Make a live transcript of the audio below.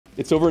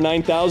It's over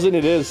 9,000.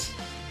 It is.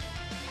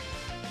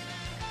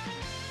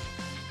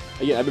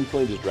 Again, I've been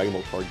playing this Dragon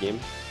Ball card game.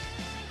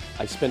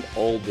 I spent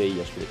all day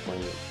yesterday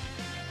playing it.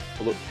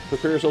 Look,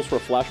 prepare yourselves for a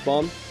flash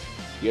bomb.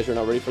 You guys are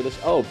not ready for this?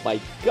 Oh my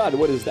god,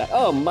 what is that?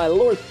 Oh my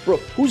lord. Bro,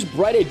 whose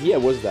bright idea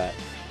was that?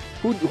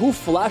 Who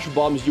flash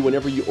bombs you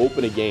whenever you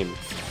open a game?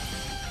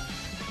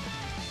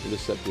 I'm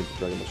just set to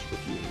Dragon Ball Super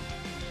Fusion.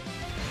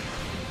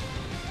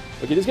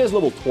 Okay, this guy's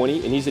level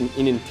 20, and he's in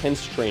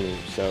intense training.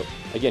 So,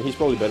 again, he's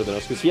probably better than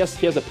us, because he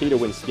has a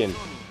pay-to-win skin.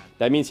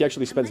 That means he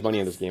actually spends money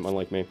on this game,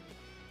 unlike me.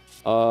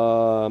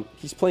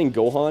 He's playing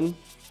Gohan.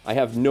 I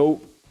have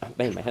no...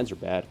 Man, my hands are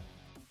bad.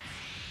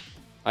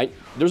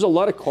 There's a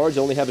lot of cards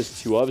I only have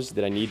as 2 ofs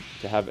that I need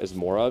to have as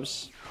more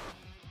ofs.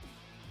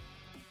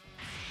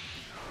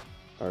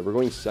 Alright, we're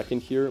going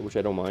second here, which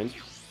I don't mind.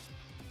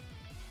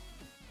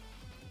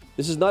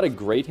 This is not a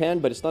great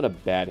hand, but it's not a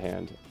bad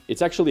hand.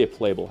 It's actually a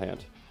playable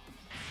hand.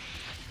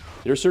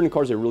 There are certain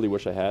cards I really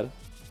wish I had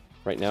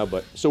right now,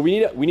 but... So we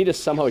need to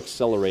somehow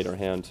accelerate our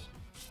hand.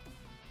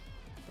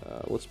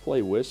 Let's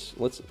play Whis.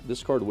 Let's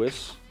discard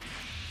Whis.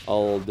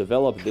 I'll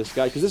develop this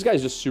guy, because this guy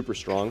is just super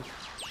strong.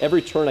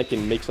 Every turn I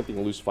can make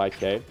something lose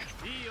 5k.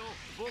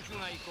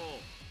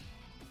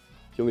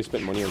 He only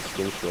spent money on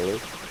skins, surely.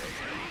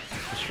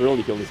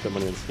 Surely he only spent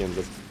money on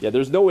skins. Yeah,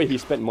 there's no way he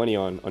spent money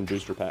on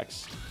booster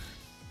packs.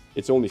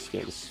 It's only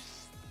skins.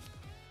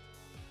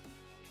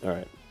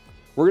 Alright.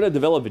 We're going to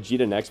develop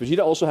Vegeta next.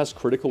 Vegeta also has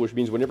critical, which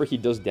means whenever he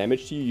does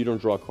damage to you, you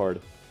don't draw a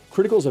card.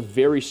 Critical is a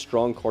very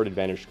strong card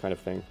advantage kind of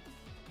thing.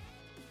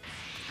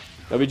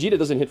 Now, Vegeta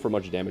doesn't hit for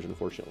much damage,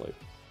 unfortunately.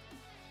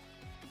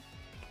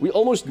 We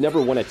almost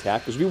never want to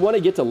attack, because we want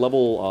to get to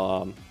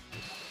level...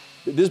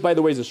 This, by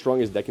the way, is the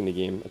strongest deck in the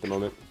game at the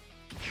moment.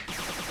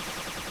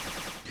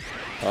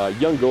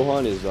 Young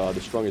Gohan is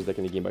the strongest deck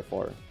in the game by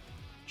far.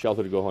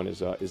 Childhood Gohan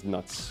is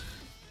nuts.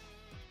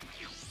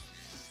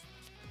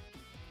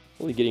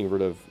 Only getting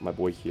rid of my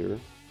boy here.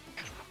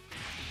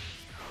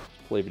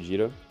 Play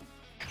Vegeta.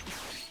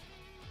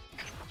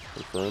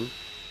 Confirm.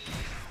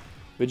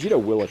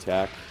 Vegeta will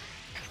attack.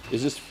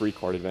 Is this free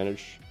card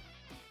advantage?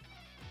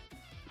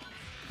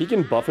 He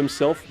can buff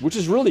himself, which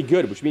is really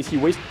good, which means he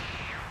wastes...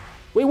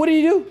 Wait, what did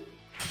he do?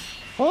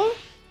 Huh?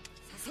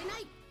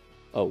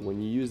 Oh,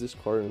 when you use this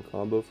card in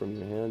combo from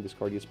your hand, this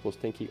card gets plus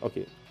 10k.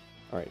 Okay.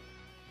 Alright.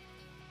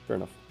 Fair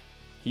enough.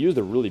 He used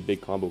a really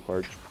big combo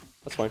card.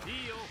 That's fine.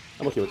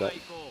 I'm okay with that.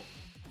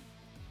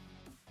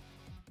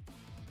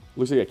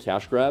 Looks like a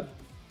cash grab.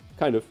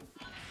 Kind of.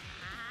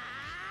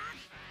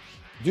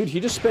 Dude, he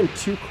just spent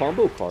 2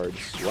 combo cards.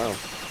 Wow.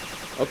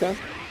 Okay.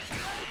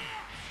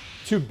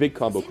 2 big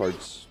combo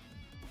cards.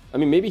 I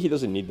mean, maybe he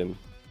doesn't need them.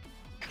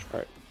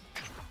 Alright.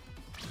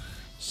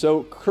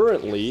 So,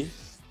 currently,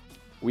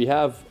 we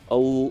have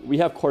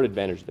card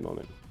advantage at the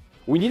moment.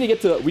 We need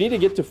to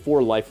get to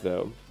 4 life,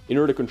 though, in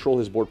order to control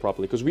his board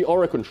properly. Because we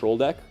are a control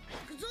deck.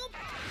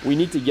 We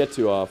need to get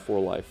to 4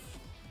 life.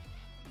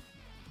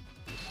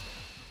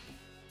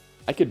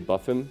 I could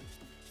buff him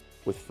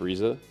with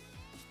Frieza.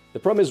 The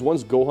problem is,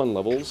 once Gohan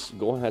levels,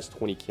 Gohan has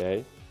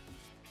 20k.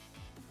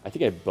 I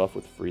think I buff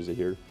with Frieza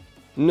here.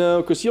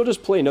 No, because he'll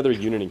just play another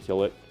unit and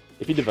kill it.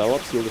 If he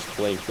develops, he'll just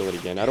play and kill it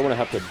again. I don't want to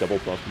have to double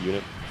buff the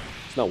unit.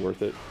 It's not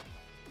worth it.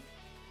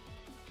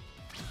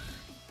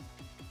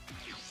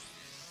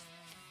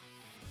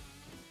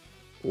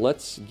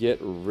 Let's get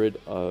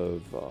rid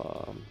of...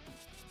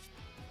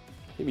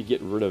 maybe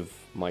get rid of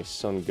my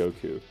Son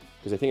Goku.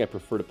 Because I think I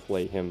prefer to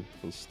play him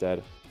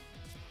instead.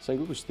 Son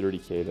Goku's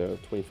 30k though,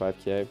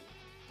 25k.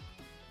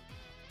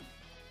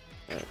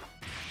 Alright.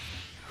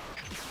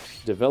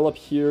 Develop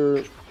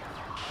here.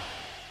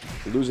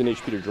 Lose an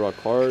HP to draw a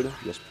card.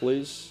 Yes,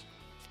 please.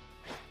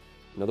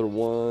 Another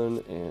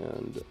one,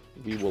 and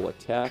we will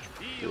attack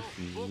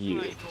with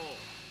you.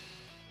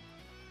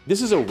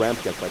 This is a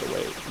ramp deck, by the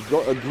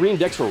way. Green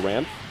decks are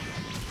ramp.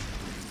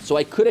 So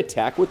I could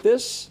attack with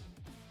this,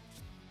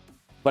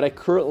 but I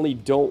currently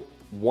don't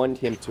want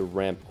him to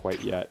ramp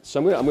quite yet. So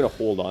I'm gonna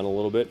hold on a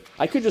little bit.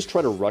 I could just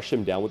try to rush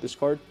him down with this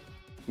card.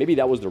 Maybe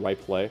that was the right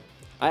play.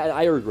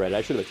 I regret it.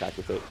 I should have attacked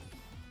with it.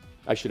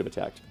 I should have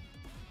attacked.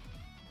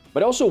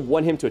 But I also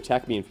want him to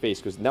attack me in face,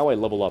 because now I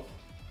level up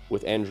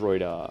with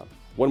Android,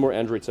 one more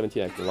Android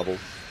 17 I can level.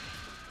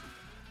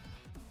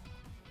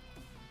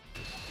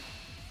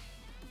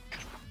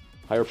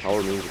 Higher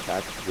power means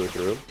attack go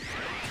through.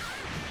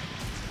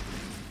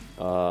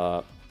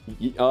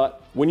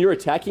 When you're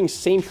attacking,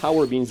 same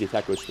power means the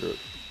attack goes through.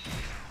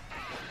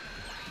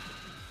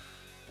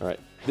 Alright,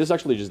 this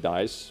actually just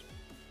dies.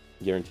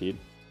 Guaranteed.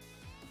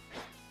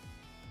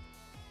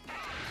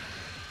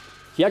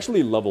 He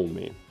actually leveled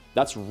me.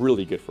 That's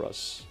really good for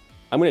us.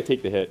 I'm going to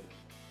take the hit.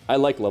 I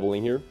like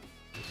leveling here.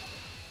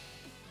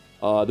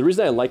 The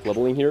reason I like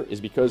leveling here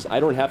is because I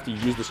don't have to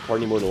use this card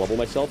anymore to level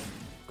myself.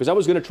 Because I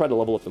was going to try to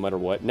level up no matter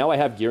what. Now I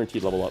have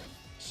guaranteed level up.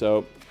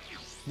 So,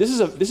 this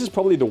is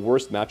probably the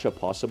worst matchup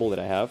possible that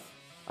I have.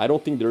 I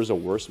don't think there's a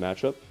worse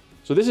matchup.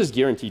 So this is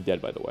guaranteed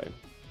dead, by the way.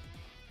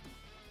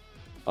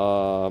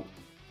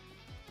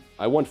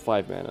 I want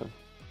 5 mana.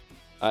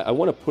 I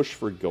want to push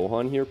for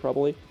Gohan here,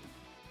 probably.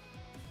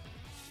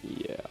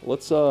 Yeah,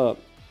 let's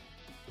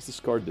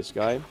discard this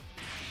guy.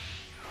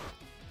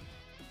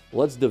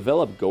 Let's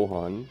develop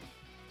Gohan.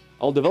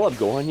 I'll develop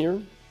Gohan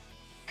here.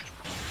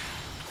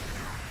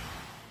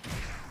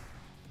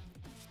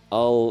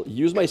 I'll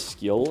use my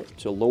skill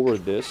to lower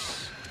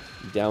this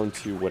down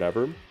to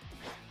whatever.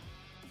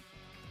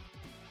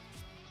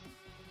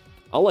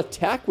 I'll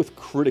attack with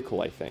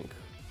critical, I think.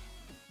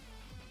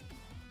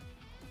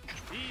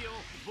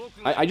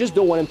 I just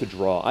don't want him to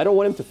draw. I don't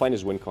want him to find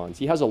his win cons.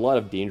 He has a lot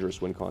of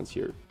dangerous win cons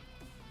here,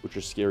 which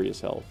are scary as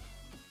hell.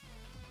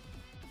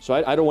 So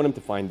I don't want him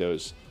to find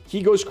those.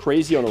 He goes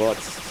crazy on a lot.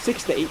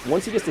 6 to 8.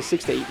 Once he gets to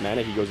 6 to 8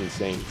 mana, he goes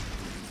insane.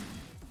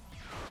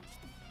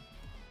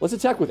 Let's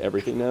attack with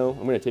everything now.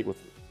 I'm going to take with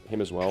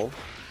him as well.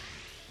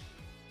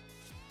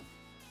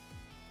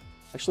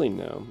 Actually,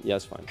 no. Yeah,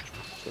 it's fine.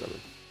 It's whatever.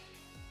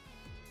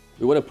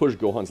 We want to push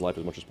Gohan's life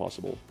as much as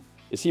possible.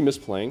 Is he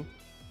misplaying?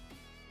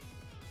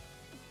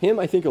 Him,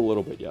 I think a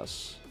little bit,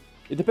 yes.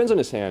 It depends on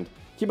his hand.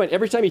 Keep in mind,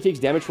 every time he takes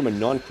damage from a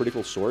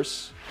non-critical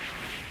source...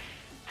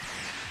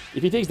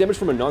 If he takes damage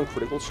from a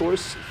non-critical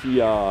source, he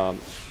draws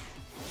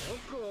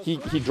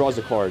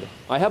a card.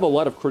 I have a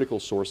lot of critical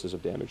sources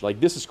of damage.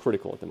 Like, this is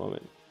critical at the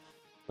moment.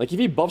 Like, if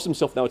he buffs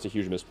himself now, it's a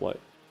huge misplay.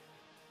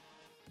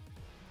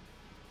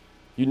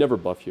 You never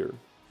buff here.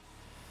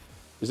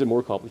 Is it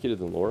more complicated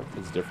than lore?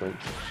 It's different.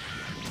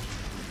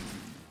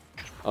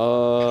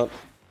 I'm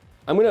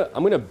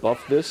gonna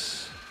buff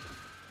this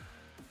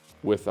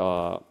with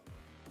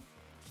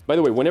by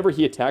the way, whenever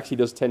he attacks, he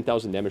does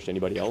 10,000 damage to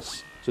anybody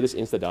else. So this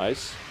insta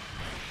dies.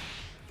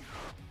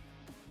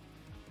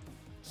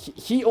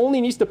 He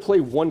only needs to play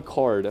one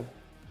card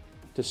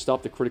to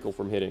stop the critical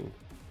from hitting.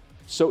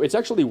 So it's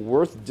actually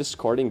worth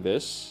discarding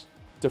this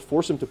to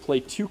force him to play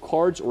 2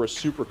 cards or a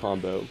super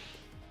combo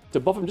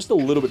to buff him just a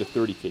little bit of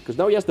 30k. Because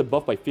now he has to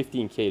buff by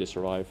 15k to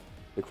survive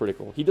the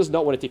critical. He does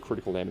not want to take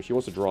critical damage. He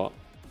wants to draw.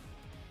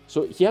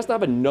 So he has to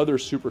have another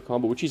super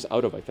combo, which he's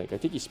out of, I think. I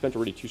think he spent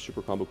already 2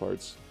 super combo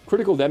cards.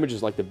 Critical damage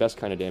is like the best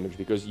kind of damage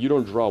because you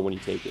don't draw when you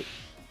take it.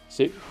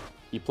 See?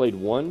 He played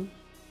 1.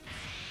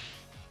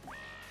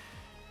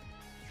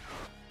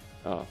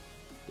 Ah,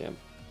 damn.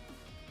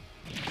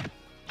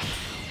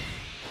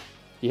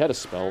 He had a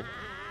spell.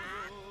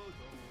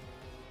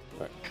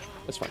 Alright,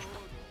 that's fine.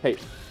 Hey,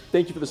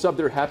 thank you for the sub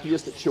there,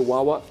 Happiest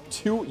Chihuahua.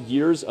 2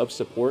 years of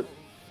support.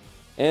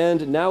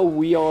 And now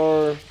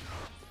we're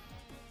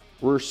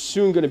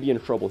soon going to be in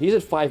trouble. He's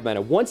at 5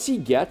 mana. Once he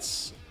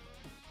gets...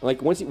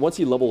 Like, once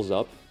he levels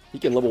up, he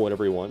can level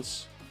whenever he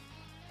wants.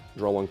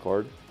 Draw 1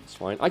 card. It's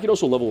fine. I can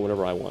also level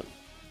whenever I want.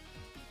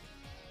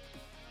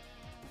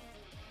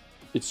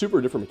 It's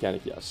super different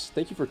mechanic, yes.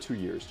 Thank you for 2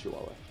 years,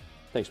 Chihuahua.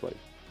 Thanks, buddy.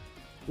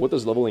 What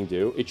does leveling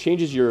do? It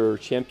changes your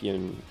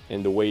champion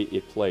and the way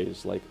it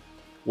plays. Like,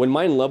 when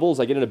mine levels,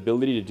 I get an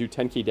ability to do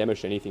 10k damage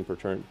to anything per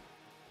turn.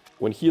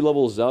 When he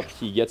levels up,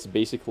 he gets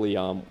basically,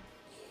 I'll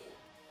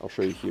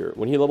show you here.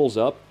 When he levels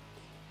up,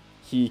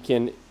 he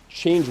can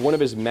change one of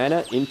his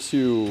mana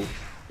into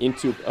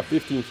a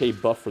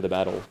 15k buff for the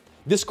battle.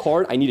 This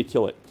card, I need to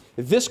kill it.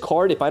 This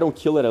card, if I don't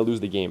kill it, I lose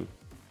the game.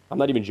 I'm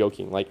not even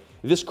joking. Like,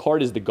 this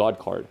card is the god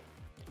card.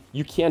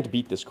 You can't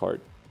beat this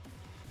card.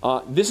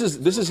 This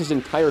is his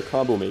entire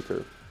combo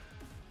maker.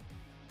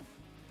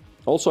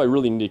 Also, I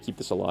really need to keep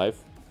this alive.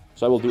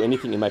 So I will do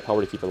anything in my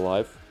power to keep it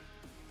alive.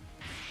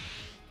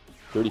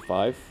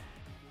 35.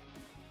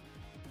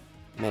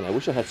 Man, I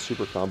wish I had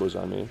super combos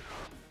on me.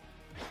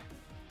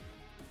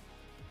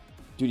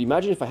 Dude,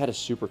 imagine if I had a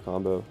super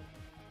combo.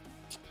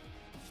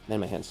 Man,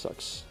 my hand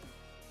sucks.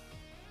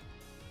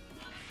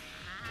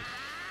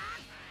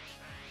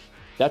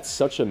 That's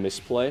such a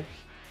misplay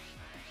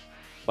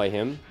by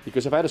him.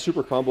 Because if I had a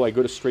super combo, I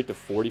go to straight to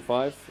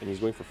 45. And he's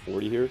going for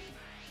 40 here.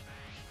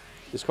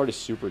 This card is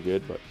super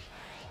good, but...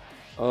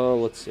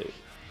 let's see.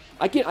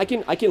 I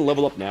can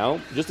level up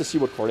now, just to see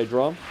what card I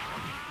draw.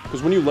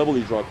 Because when you level,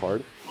 you draw a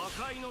card.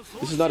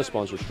 This is not a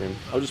sponsor stream.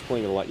 I was just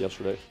playing it a lot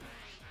yesterday.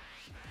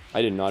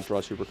 I did not draw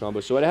a super combo,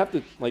 so I'd have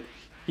to, like...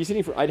 He's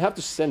hitting for... I'd have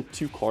to send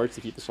 2 cards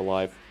to keep this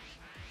alive.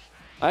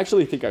 I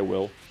actually think I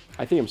will.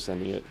 I think I'm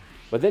sending it.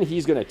 But then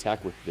he's going to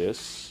attack with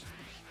this.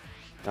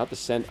 I'll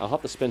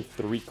have to spend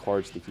 3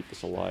 cards to keep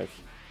this alive.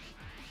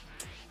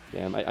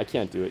 Damn, I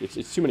can't do it.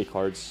 It's too many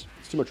cards.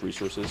 It's too much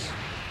resources.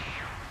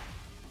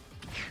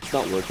 It's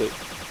not worth it.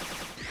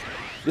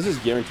 This is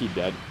guaranteed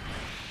dead.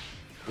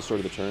 The start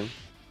of the turn.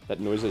 That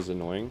noise is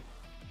annoying.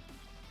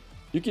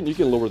 You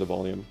can lower the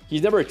volume.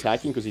 He's never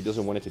attacking because he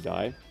doesn't want it to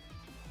die.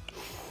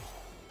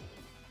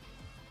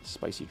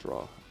 Spicy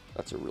draw.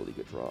 That's a really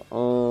good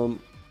draw.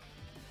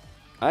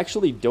 I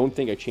actually don't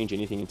think I change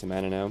anything into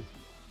mana now.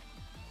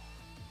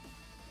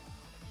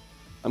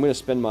 I'm going to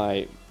spend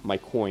my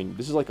coin.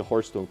 This is like a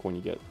Hearthstone coin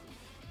you get.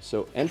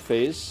 So, end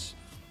phase.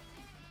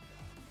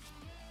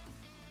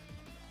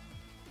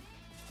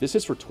 This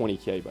hits for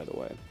 20k, by the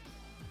way.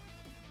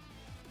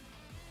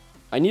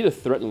 I need to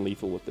threaten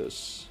lethal with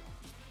this.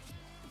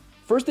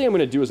 First thing I'm going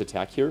to do is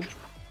attack here.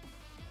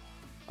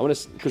 I want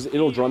to... Because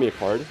it'll draw me a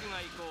card.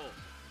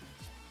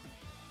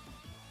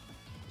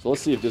 So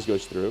let's see if this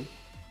goes through.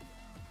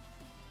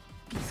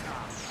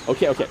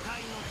 Okay, okay.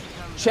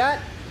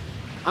 Chat,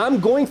 I'm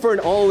going for an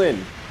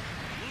all-in.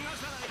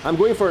 I'm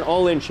going for an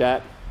all-in,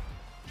 chat.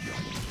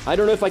 I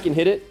don't know if I can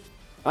hit it.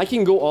 I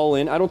can go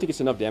all-in. I don't think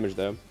it's enough damage,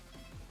 though.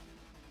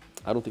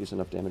 I don't think it's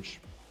enough damage.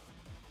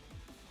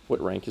 What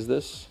rank is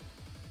this?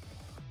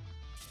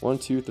 1,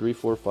 2, 3,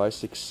 4, 5,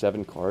 6,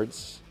 7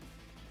 cards.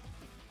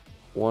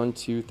 1,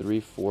 2, 3,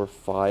 4,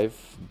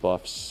 5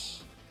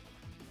 buffs.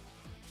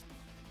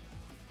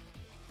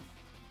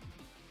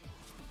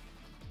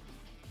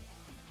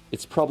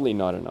 It's probably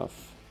not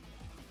enough.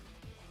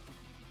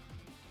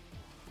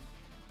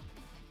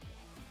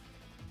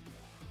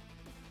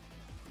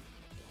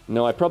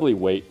 No, I probably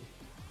wait.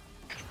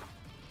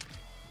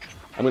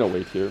 I'm gonna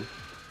wait here.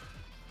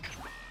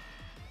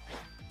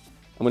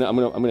 I'm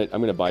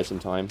gonna buy some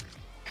time.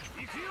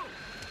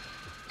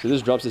 So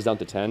this drops this down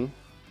to 10,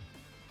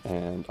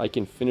 and I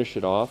can finish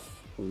it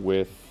off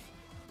with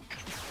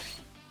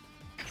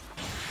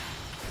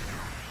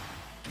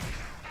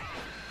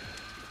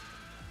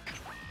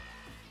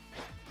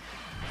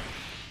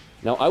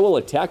now I will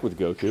attack with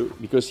Goku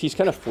because he's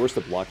kind of forced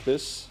to block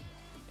this,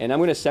 and I'm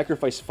gonna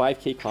sacrifice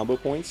 5k combo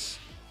points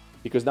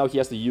because now he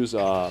has to use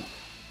oh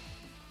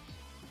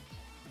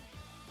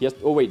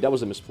wait, that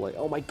was a misplay.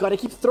 Oh my god, I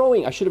keep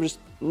throwing. I should have just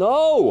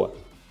no.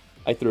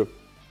 I threw.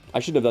 I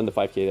shouldn't have done the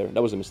 5k there.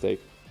 That was a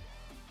mistake.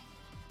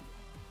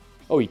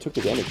 Oh, he took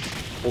the damage.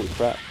 Holy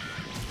crap.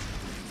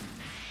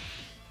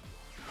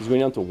 He's going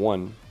down to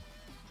 1.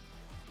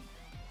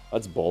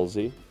 That's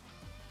ballsy.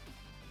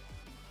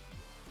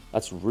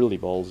 That's really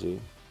ballsy.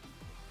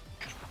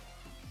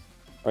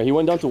 Alright, he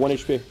went down to 1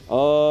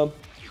 HP.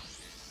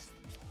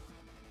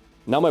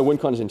 Now my win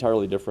con is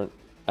entirely different.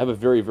 I have a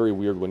very, very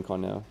weird win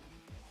con now.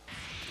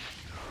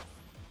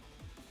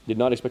 Did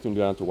not expect him to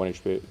go down to 1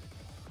 HP.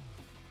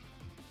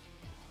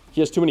 He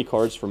has too many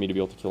cards for me to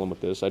be able to kill him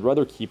with this. I'd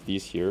rather keep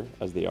these here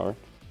as they are.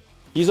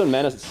 He's on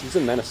mana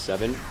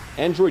 7.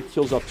 Android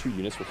kills off 2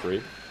 units for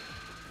free.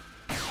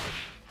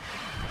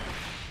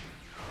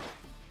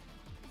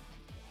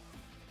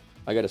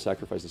 I gotta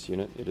sacrifice this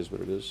unit. It is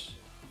what it is.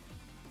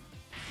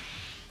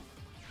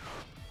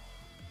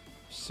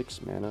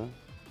 6 mana.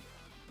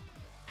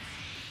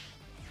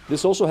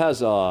 This also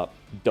has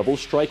double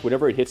strike.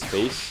 Whenever it hits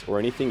face or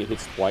anything, it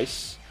hits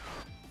twice.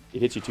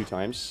 It hits you 2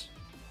 times.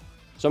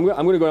 So I'm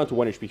going to go down to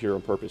 1 HP here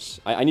on purpose.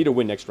 I need to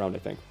win next round, I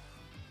think.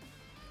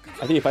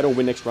 I think if I don't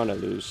win next round, I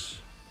lose.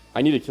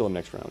 I need to kill him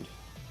next round.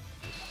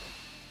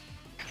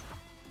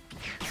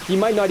 He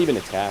might not even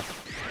attack.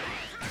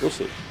 We'll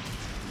see.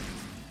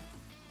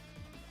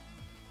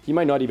 He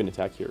might not even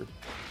attack here.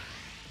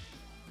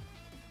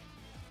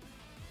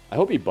 I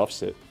hope he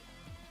buffs it.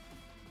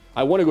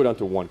 I want to go down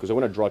to 1 because I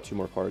want to draw 2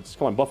 more cards.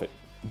 Come on, buff it.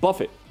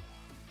 Buff it.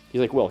 He's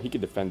like, well, he can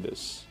defend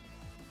this.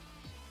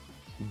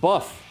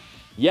 Buff.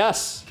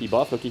 Yes, he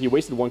buffed. Okay, he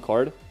wasted 1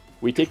 card.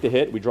 We take the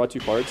hit. We draw 2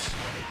 cards.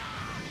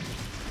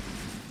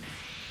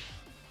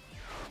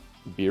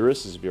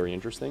 Beerus is very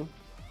interesting.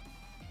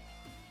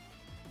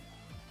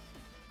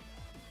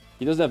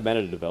 He doesn't have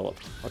mana to develop.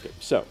 Okay,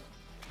 so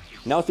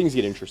now things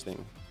get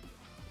interesting.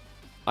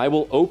 I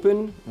will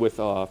open with,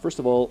 first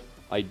of all,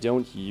 I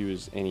don't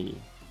use any.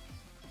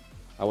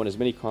 I want as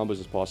many combos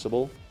as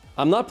possible.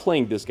 I'm not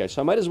playing this guy,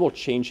 so I might as well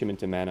change him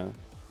into mana.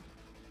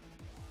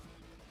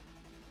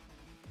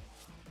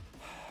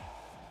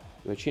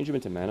 Do I change him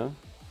into mana?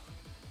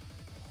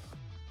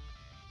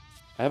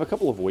 I have a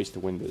couple of ways to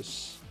win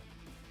this.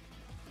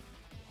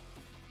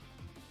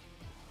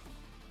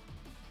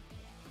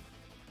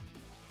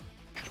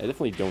 I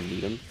definitely don't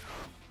need him.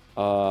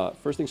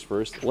 First things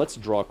first, let's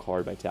draw a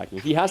card by attacking.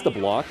 He has to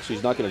block, so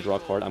he's not going to draw a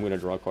card. I'm going to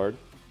draw a card.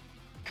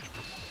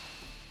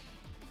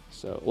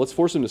 So let's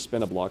force him to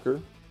spend a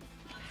blocker.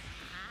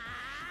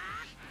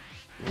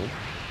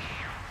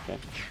 Okay.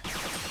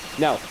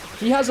 Now,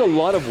 he has a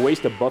lot of ways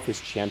to buff his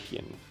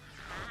champion.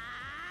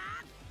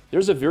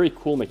 There's a very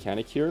cool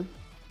mechanic here.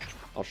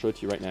 I'll show it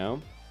to you right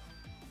now.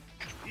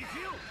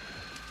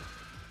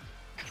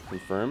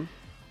 Confirm.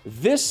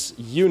 This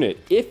unit,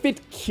 if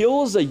it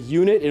kills a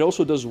unit, it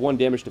also does 1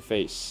 damage to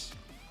face.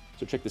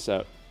 So check this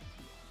out.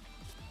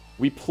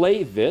 We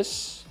play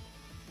this.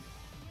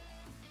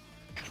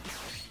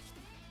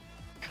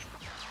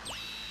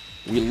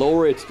 We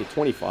lower it to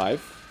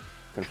 25.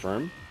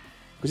 Confirm.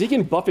 Because he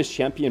can buff his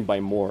champion by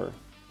more.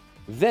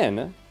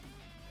 Then,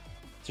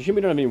 so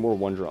we don't have any more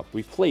 1-drop.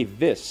 We play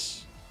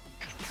this.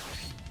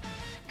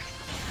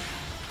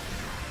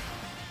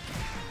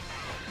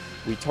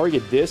 We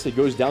target this, it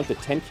goes down to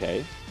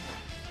 10k.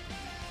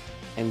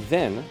 And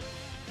then,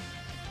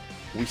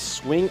 we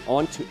swing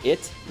onto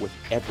it with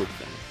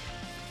everything.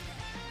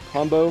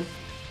 Combo,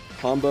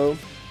 combo,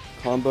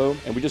 combo,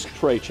 and we just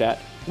pray, chat.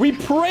 We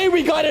pray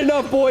we got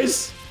enough,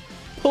 boys!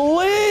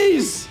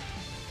 Please!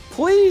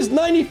 Please,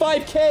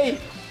 95k!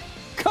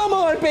 Come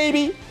on,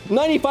 baby!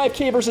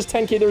 95k versus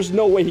 10k, there's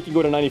no way he can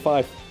go to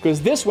 95.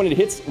 Because this, when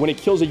it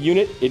kills a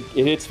unit, it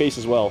hits face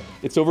as well.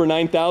 It's over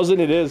 9,000,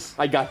 it is.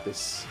 I got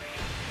this.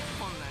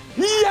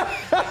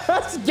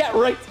 Yes! Get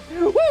right!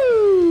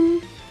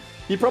 Woo!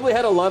 He probably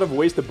had a lot of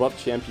ways to buff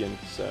champion,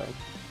 so...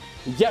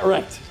 Get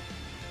right!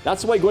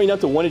 That's why going down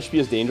to 1 HP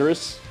is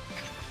dangerous.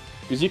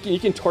 Because you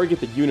can target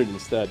the unit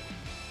instead.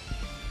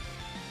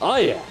 Oh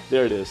yeah,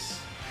 there it is.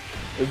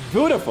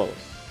 Beautiful.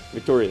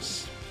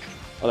 Victorious.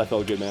 Oh, that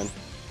felt good, man.